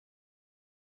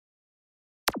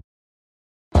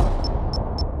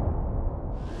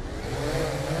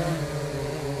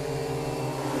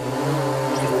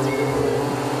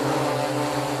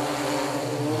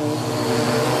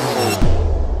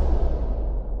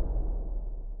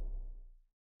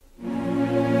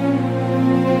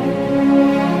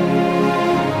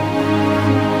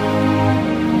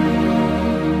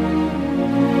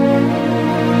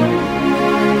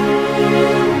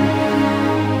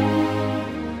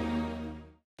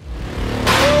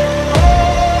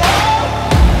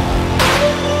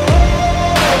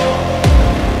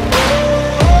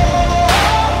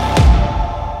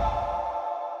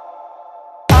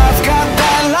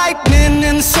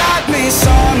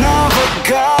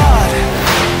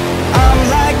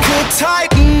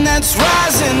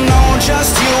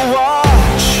just you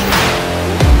watch.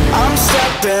 I'm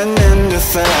stepping into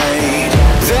fate.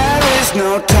 There is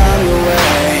no time to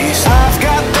waste. I've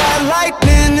got that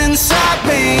lightning inside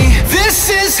me. This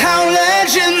is how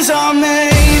legends are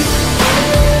made.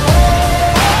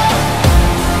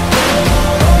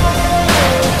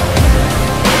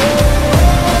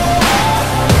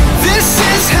 This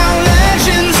is how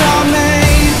legends are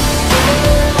made.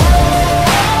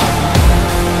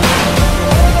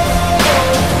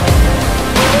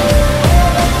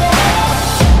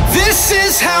 This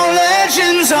is how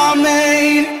legends are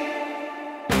made.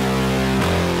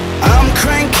 I'm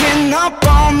cranking up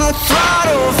on the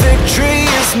throttle, victory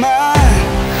is mine.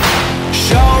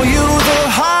 Show you the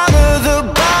harder the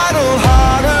battle,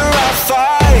 harder I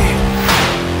fight.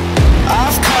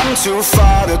 I've come too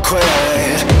far to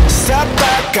quit. Step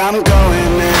back, I'm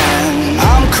going in.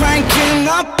 I'm cranking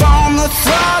up on the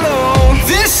throttle.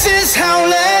 This is how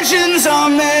legends are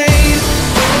made.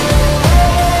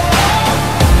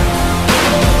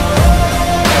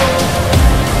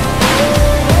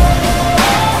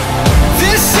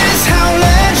 This is how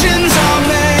legends are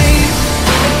made.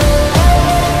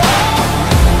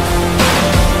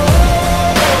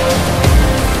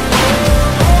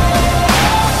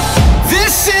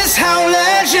 This is how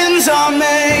legends are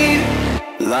made.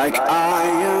 Like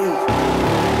iron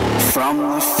from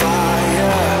the fire.